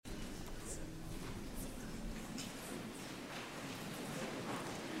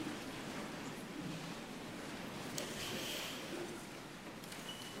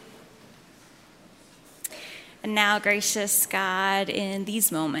And now, gracious God, in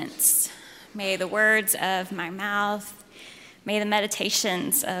these moments, may the words of my mouth, may the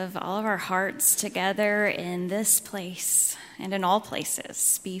meditations of all of our hearts together in this place and in all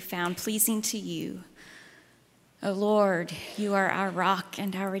places be found pleasing to you. O Lord, you are our rock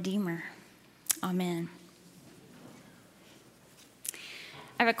and our Redeemer. Amen.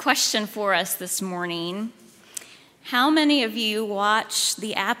 I have a question for us this morning. How many of you watch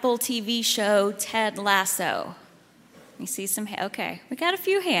the Apple TV show Ted Lasso? You see some, okay, we got a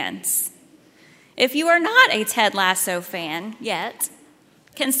few hands. If you are not a Ted Lasso fan yet,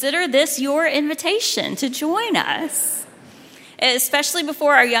 consider this your invitation to join us. Especially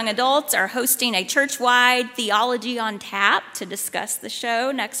before our young adults are hosting a church-wide Theology on Tap to discuss the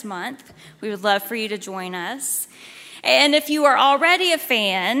show next month. We would love for you to join us. And if you are already a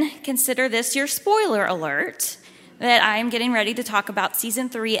fan, consider this your spoiler alert that I am getting ready to talk about Season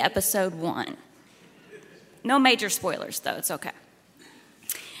 3, Episode 1. No major spoilers, though. It's okay.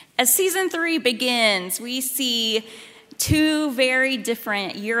 As Season 3 begins, we see two very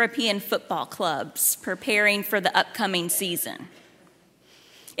different European football clubs preparing for the upcoming season.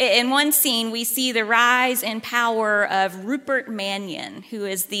 In one scene, we see the rise and power of Rupert Mannion, who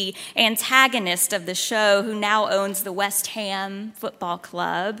is the antagonist of the show, who now owns the West Ham Football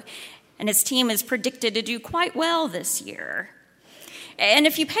Club, and his team is predicted to do quite well this year. And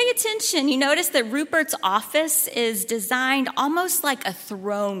if you pay attention, you notice that Rupert's office is designed almost like a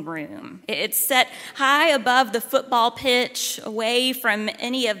throne room. It's set high above the football pitch, away from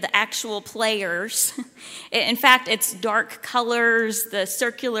any of the actual players. In fact, its dark colors, the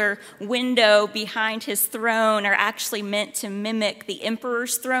circular window behind his throne are actually meant to mimic the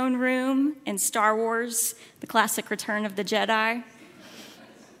Emperor's throne room in Star Wars, the classic Return of the Jedi.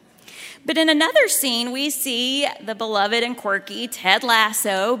 But in another scene, we see the beloved and quirky Ted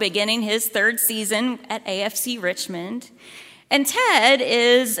Lasso beginning his third season at AFC Richmond. And Ted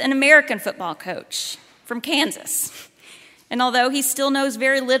is an American football coach from Kansas. And although he still knows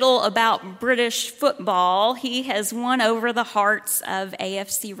very little about British football, he has won over the hearts of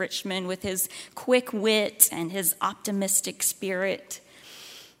AFC Richmond with his quick wit and his optimistic spirit.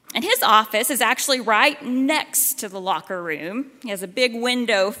 And his office is actually right next to the locker room. He has a big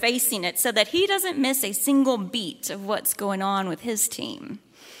window facing it so that he doesn't miss a single beat of what's going on with his team.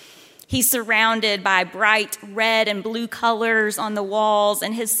 He's surrounded by bright red and blue colors on the walls,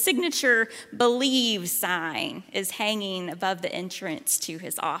 and his signature Believe sign is hanging above the entrance to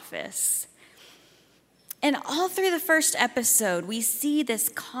his office. And all through the first episode, we see this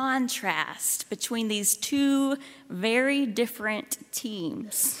contrast between these two very different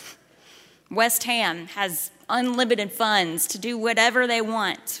teams. West Ham has unlimited funds to do whatever they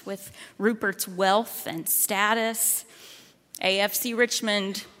want with Rupert's wealth and status. AFC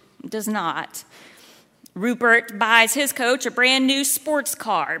Richmond does not. Rupert buys his coach a brand new sports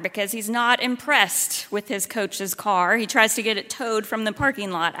car because he's not impressed with his coach's car. He tries to get it towed from the parking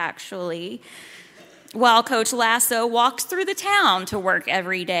lot, actually. While Coach Lasso walks through the town to work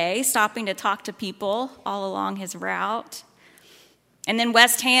every day, stopping to talk to people all along his route. And then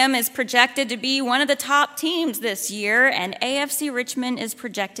West Ham is projected to be one of the top teams this year, and AFC Richmond is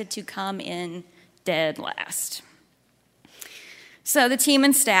projected to come in dead last. So the team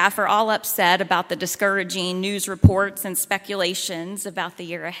and staff are all upset about the discouraging news reports and speculations about the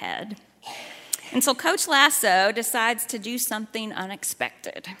year ahead. And so Coach Lasso decides to do something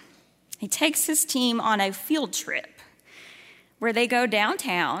unexpected. He takes his team on a field trip where they go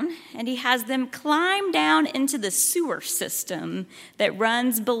downtown, and he has them climb down into the sewer system that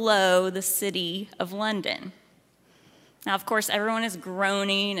runs below the city of London. Now, of course, everyone is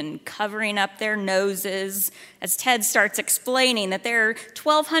groaning and covering up their noses as Ted starts explaining that there are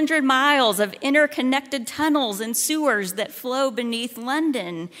 1,200 miles of interconnected tunnels and sewers that flow beneath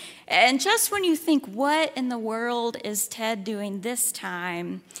London. And just when you think, what in the world is Ted doing this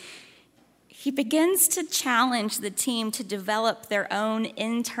time? He begins to challenge the team to develop their own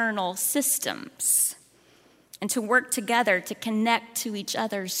internal systems and to work together to connect to each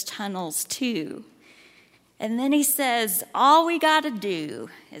other's tunnels too. And then he says, all we got to do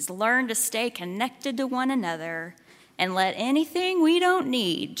is learn to stay connected to one another and let anything we don't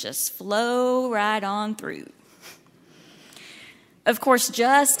need just flow right on through. Of course,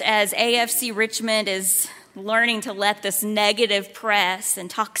 just as AFC Richmond is learning to let this negative press and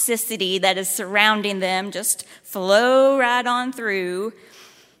toxicity that is surrounding them just flow right on through,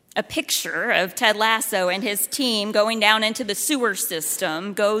 a picture of Ted Lasso and his team going down into the sewer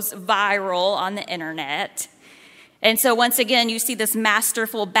system goes viral on the internet. And so once again, you see this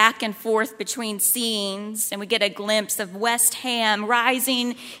masterful back and forth between scenes, and we get a glimpse of West Ham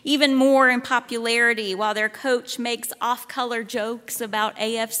rising even more in popularity while their coach makes off-color jokes about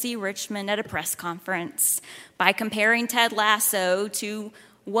AFC Richmond at a press conference by comparing Ted Lasso to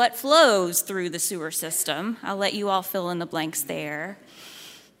what flows through the sewer system. I'll let you all fill in the blanks there.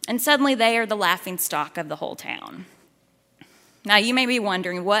 And suddenly they are the laughingstock of the whole town. Now, you may be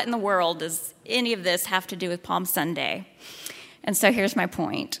wondering, what in the world does any of this have to do with Palm Sunday? And so here's my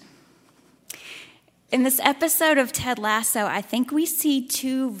point. In this episode of Ted Lasso, I think we see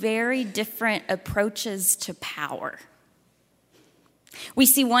two very different approaches to power. We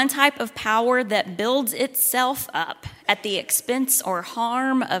see one type of power that builds itself up at the expense or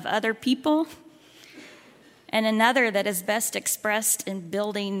harm of other people, and another that is best expressed in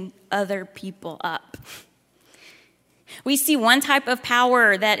building other people up. We see one type of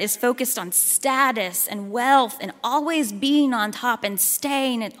power that is focused on status and wealth and always being on top and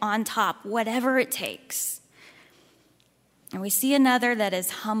staying on top, whatever it takes. And we see another that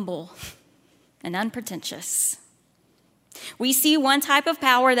is humble and unpretentious. We see one type of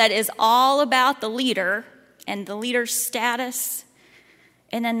power that is all about the leader and the leader's status,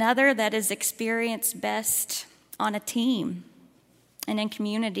 and another that is experienced best on a team and in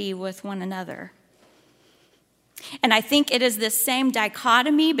community with one another. And I think it is this same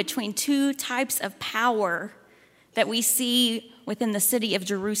dichotomy between two types of power that we see within the city of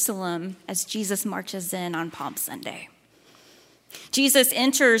Jerusalem as Jesus marches in on Palm Sunday. Jesus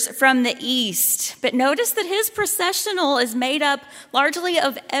enters from the east, but notice that his processional is made up largely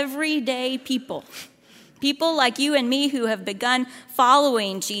of everyday people. People like you and me who have begun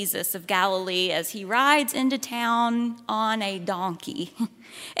following Jesus of Galilee as he rides into town on a donkey.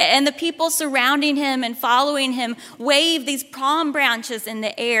 And the people surrounding him and following him wave these palm branches in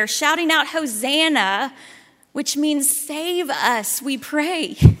the air, shouting out, "Hosanna," which means save us, we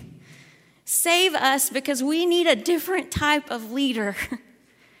pray. Save us because we need a different type of leader.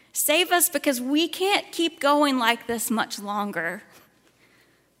 Save us because we can't keep going like this much longer.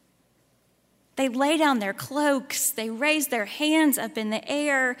 They lay down their cloaks, they raise their hands up in the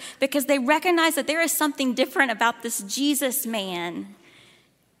air because they recognize that there is something different about this Jesus man.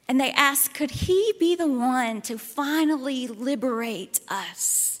 And they ask, could he be the one to finally liberate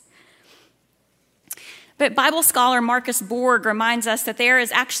us? But Bible scholar Marcus Borg reminds us that there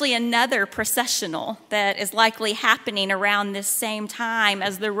is actually another processional that is likely happening around this same time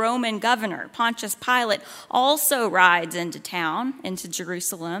as the Roman governor, Pontius Pilate, also rides into town, into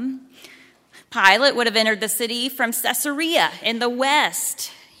Jerusalem. Pilate would have entered the city from Caesarea in the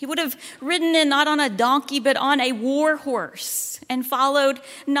west. He would have ridden in not on a donkey, but on a war horse, and followed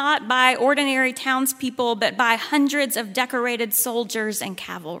not by ordinary townspeople, but by hundreds of decorated soldiers and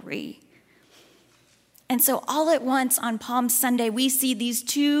cavalry. And so all at once on Palm Sunday, we see these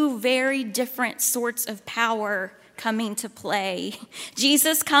two very different sorts of power coming to play.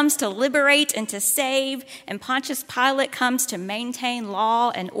 Jesus comes to liberate and to save, and Pontius Pilate comes to maintain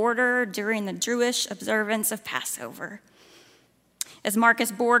law and order during the Jewish observance of Passover. As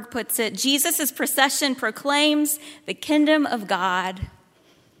Marcus Borg puts it, Jesus' procession proclaims the kingdom of God,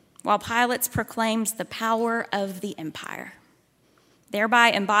 while Pilate's proclaims the power of the empire,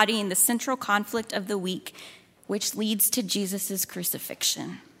 thereby embodying the central conflict of the week, which leads to Jesus'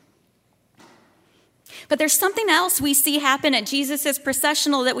 crucifixion. But there's something else we see happen at Jesus'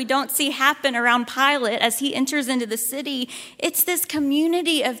 processional that we don't see happen around Pilate as he enters into the city. It's this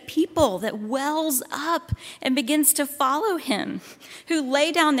community of people that wells up and begins to follow him, who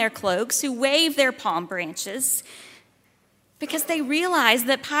lay down their cloaks, who wave their palm branches, because they realize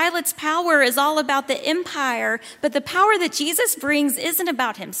that Pilate's power is all about the empire, but the power that Jesus brings isn't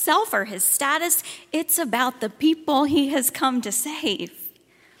about himself or his status. It's about the people he has come to save.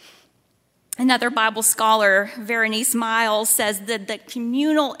 Another Bible scholar, Veronice Miles, says that the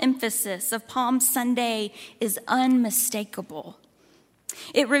communal emphasis of Palm Sunday is unmistakable.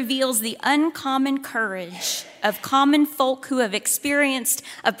 It reveals the uncommon courage of common folk who have experienced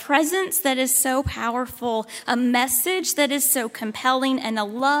a presence that is so powerful, a message that is so compelling, and a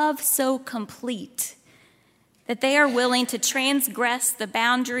love so complete that they are willing to transgress the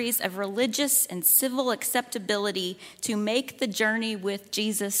boundaries of religious and civil acceptability to make the journey with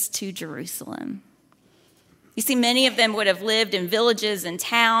Jesus to Jerusalem. You see, many of them would have lived in villages and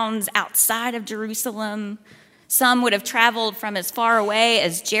towns outside of Jerusalem. Some would have traveled from as far away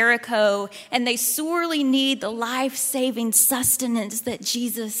as Jericho, and they sorely need the life-saving sustenance that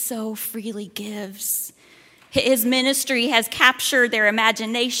Jesus so freely gives. His ministry has captured their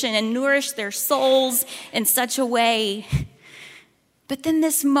imagination and nourished their souls in such a way But then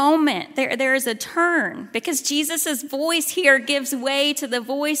this moment, there is a turn, because Jesus' voice here gives way to the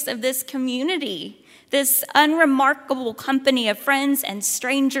voice of this community, this unremarkable company of friends and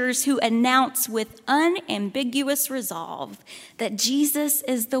strangers who announce with unambiguous resolve that Jesus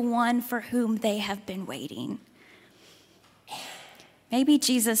is the one for whom they have been waiting. Maybe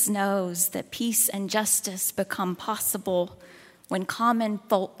Jesus knows that peace and justice become possible when common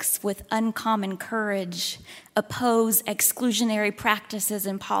folks with uncommon courage oppose exclusionary practices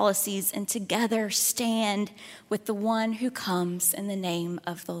and policies and together stand with the one who comes in the name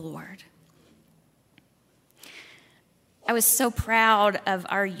of the Lord. I was so proud of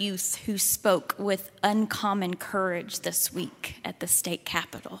our youth who spoke with uncommon courage this week at the state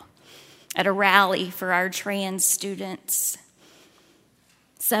capitol, at a rally for our trans students.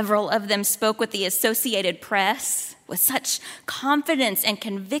 Several of them spoke with the Associated Press with such confidence and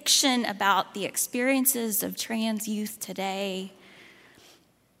conviction about the experiences of trans youth today.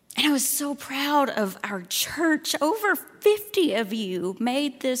 And I was so proud of our church. Over 50 of you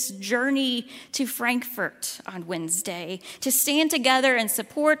made this journey to Frankfurt on Wednesday to stand together in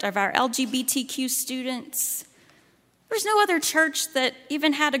support of our LGBTQ students. There's no other church that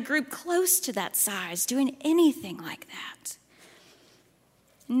even had a group close to that size doing anything like that.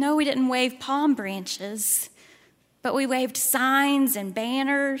 No, we didn't wave palm branches, but we waved signs and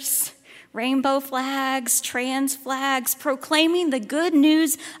banners, rainbow flags, trans flags, proclaiming the good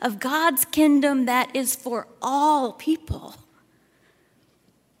news of God's kingdom that is for all people.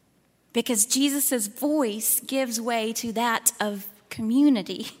 Because Jesus' voice gives way to that of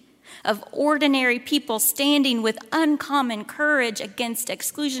community, of ordinary people standing with uncommon courage against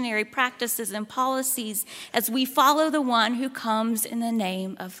exclusionary practices and policies as we follow the one who comes in the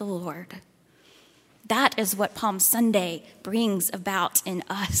name of the Lord. That is what Palm Sunday brings about in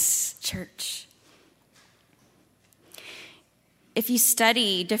us, church. If you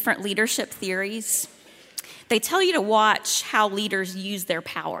study different leadership theories, they tell you to watch how leaders use their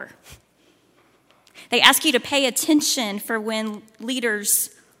power. They ask you to pay attention for when leaders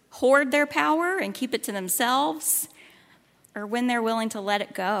hoard their power and keep it to themselves, or when they're willing to let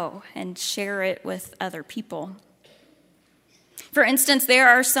it go and share it with other people. For instance, there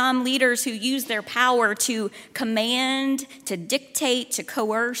are some leaders who use their power to command, to dictate, to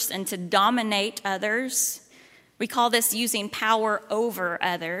coerce, and to dominate others. We call this using power over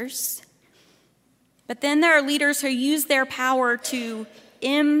others. But then there are leaders who use their power to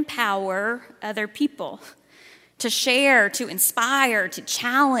empower other people, to share, to inspire, to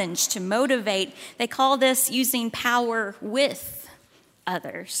challenge, to motivate. They call this using power with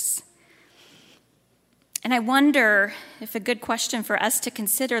others. And I wonder if a good question for us to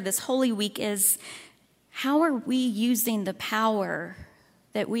consider this Holy Week is, how are we using the power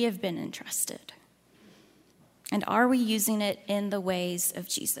that we have been entrusted? And are we using it in the ways of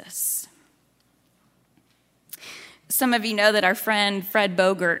Jesus? Some of you know that our friend Fred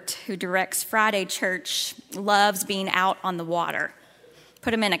Bogert, who directs Friday Church, loves being out on the water.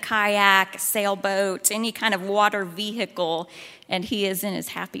 Put him in a kayak, a sailboat, any kind of water vehicle, and he is in his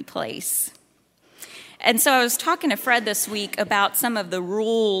happy place. And so I was talking to Fred this week about some of the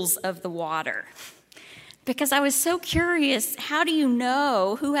rules of the water, because I was so curious, how do you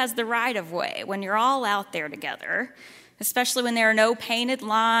know who has the right of way when you're all out there together, especially when there are no painted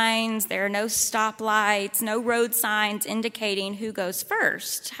lines, there are no stoplights, no road signs indicating who goes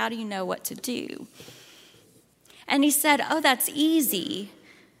first? How do you know what to do? And he said, oh, that's easy.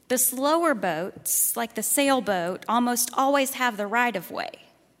 The slower boats, like the sailboat, almost always have the right of way.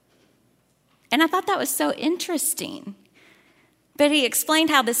 And I thought that was so interesting. But he explained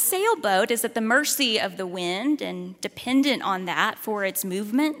how the sailboat is at the mercy of the wind and dependent on that for its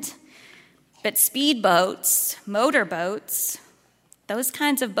movement. But speedboats, motorboats, those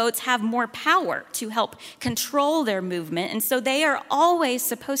kinds of boats have more power to help control their movement. And so they are always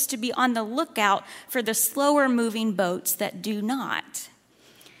supposed to be on the lookout for the slower moving boats that do not.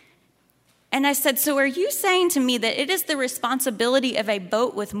 And I said, so are you saying to me that it is the responsibility of a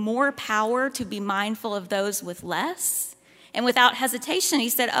boat with more power to be mindful of those with less? And without hesitation, he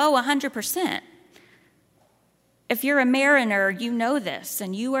said, oh, 100%. If you're a mariner, you know this,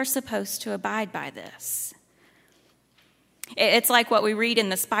 and you are supposed to abide by this. It's like what we read in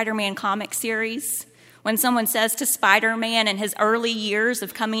the Spider-Man comic series, when someone says to Spider-Man in his early years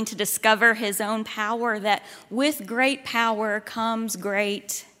of coming to discover his own power, that with great power comes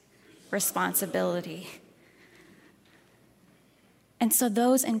great responsibility. And so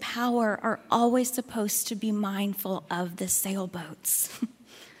those in power are always supposed to be mindful of the sailboats,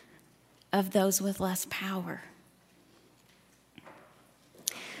 of those with less power.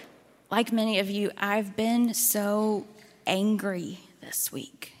 Like many of you, I've been so angry this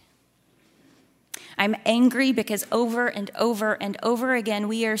week. I'm angry because over and over and over again,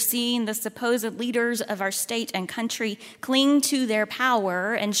 we are seeing the supposed leaders of our state and country cling to their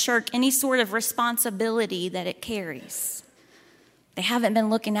power and shirk any sort of responsibility that it carries. They haven't been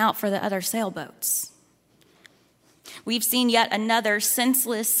looking out for the other sailboats. We've seen yet another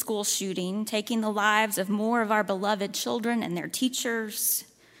senseless school shooting, taking the lives of more of our beloved children and their teachers.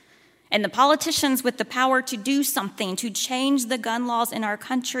 And the politicians with the power to do something, to change the gun laws in our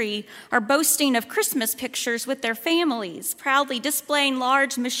country, are boasting of Christmas pictures with their families, proudly displaying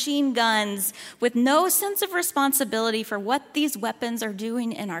large machine guns with no sense of responsibility for what these weapons are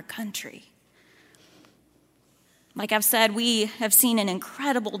doing in our country. Like I've said, we have seen an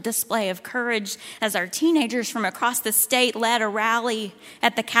incredible display of courage as our teenagers from across the state led a rally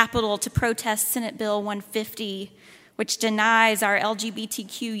at the Capitol to protest Senate Bill 150, which denies our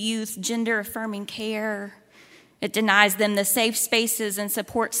LGBTQ youth gender-affirming care. It denies them the safe spaces and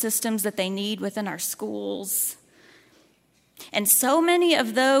support systems that they need within our schools. And so many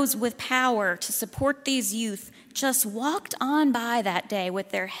of those with power to support these youth just walked on by that day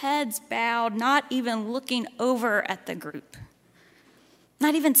with their heads bowed, not even looking over at the group,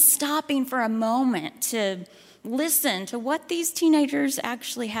 not even stopping for a moment to listen to what these teenagers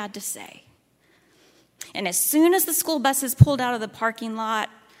actually had to say. And as soon as the school buses pulled out of the parking lot,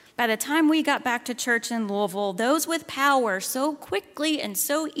 by the time we got back to church in Louisville, those with power so quickly and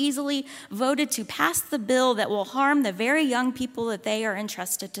so easily voted to pass the bill that will harm the very young people that they are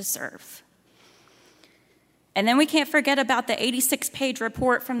entrusted to serve. And then we can't forget about the 86-page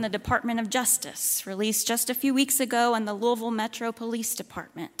report from the Department of Justice, released just a few weeks ago on the Louisville Metro Police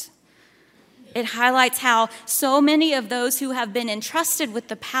Department. It highlights how so many of those who have been entrusted with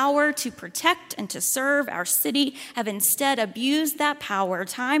the power to protect and to serve our city have instead abused that power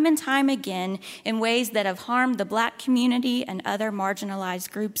time and time again in ways that have harmed the Black community and other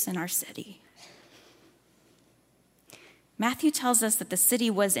marginalized groups in our city. Matthew tells us that the city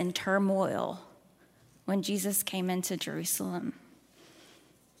was in turmoil when Jesus came into Jerusalem.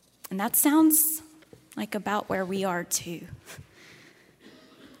 And that sounds like about where we are too.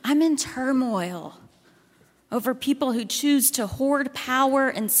 I'm in turmoil over people who choose to hoard power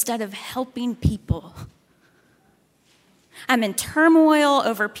instead of helping people. I'm in turmoil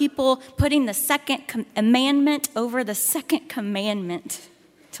over people putting the second commandment over the second commandment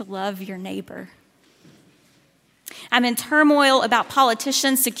to love your neighbor. I'm in turmoil about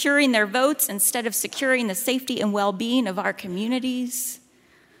politicians securing their votes instead of securing the safety and well-being of our communities.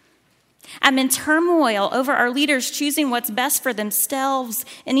 I'm in turmoil over our leaders choosing what's best for themselves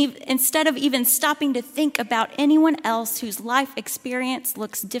and instead of even stopping to think about anyone else whose life experience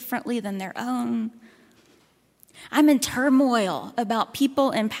looks differently than their own. I'm in turmoil about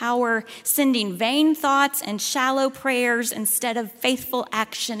people in power sending vain thoughts and shallow prayers instead of faithful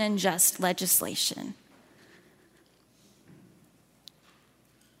action and just legislation.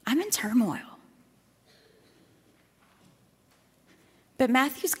 I'm in turmoil. But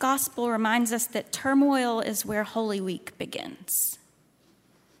Matthew's gospel reminds us that turmoil is where Holy Week begins.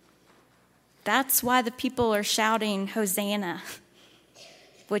 That's why the people are shouting, Hosanna,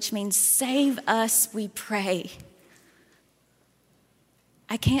 which means save us, we pray.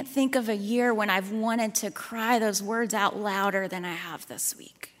 I can't think of a year when I've wanted to cry those words out louder than I have this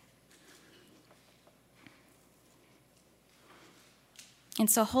week. And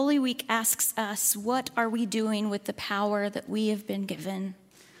so Holy Week asks us, what are we doing with the power that we have been given?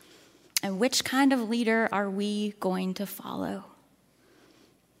 And which kind of leader are we going to follow?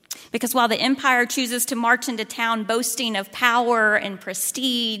 Because while the empire chooses to march into town boasting of power and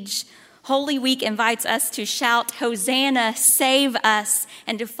prestige, Holy Week invites us to shout, Hosanna, save us,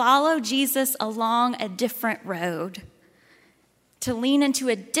 and to follow Jesus along a different road, to lean into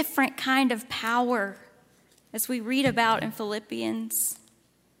a different kind of power, as we read about in Philippians.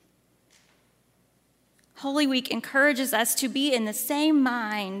 Holy Week encourages us to be in the same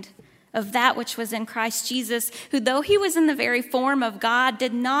mind of that which was in Christ Jesus, who, though he was in the very form of God,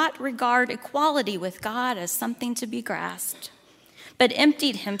 did not regard equality with God as something to be grasped, but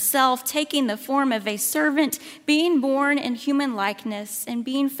emptied himself, taking the form of a servant, being born in human likeness, and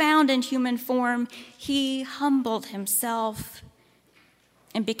being found in human form, he humbled himself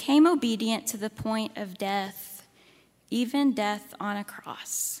and became obedient to the point of death, even death on a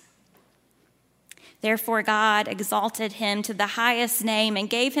cross. Therefore, God exalted him to the highest name and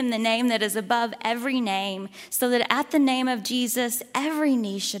gave him the name that is above every name, so that at the name of Jesus, every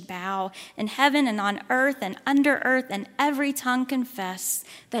knee should bow in heaven and on earth and under earth, and every tongue confess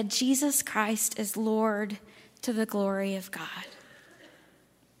that Jesus Christ is Lord, to the glory of God.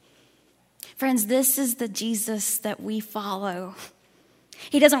 Friends, this is the Jesus that we follow.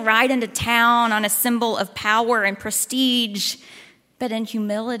 He doesn't ride into town on a symbol of power and prestige, but in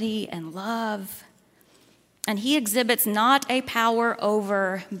humility and love. And he exhibits not a power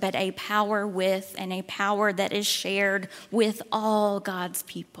over, but a power with, and a power that is shared with all God's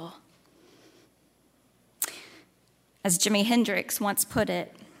people. As Jimi Hendrix once put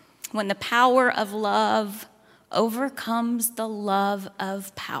it, when the power of love overcomes the love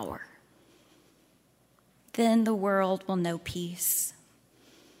of power, then the world will know peace.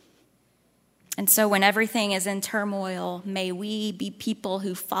 And so when everything is in turmoil, may we be people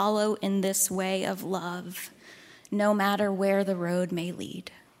who follow in this way of love, no matter where the road may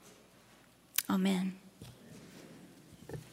lead. Amen.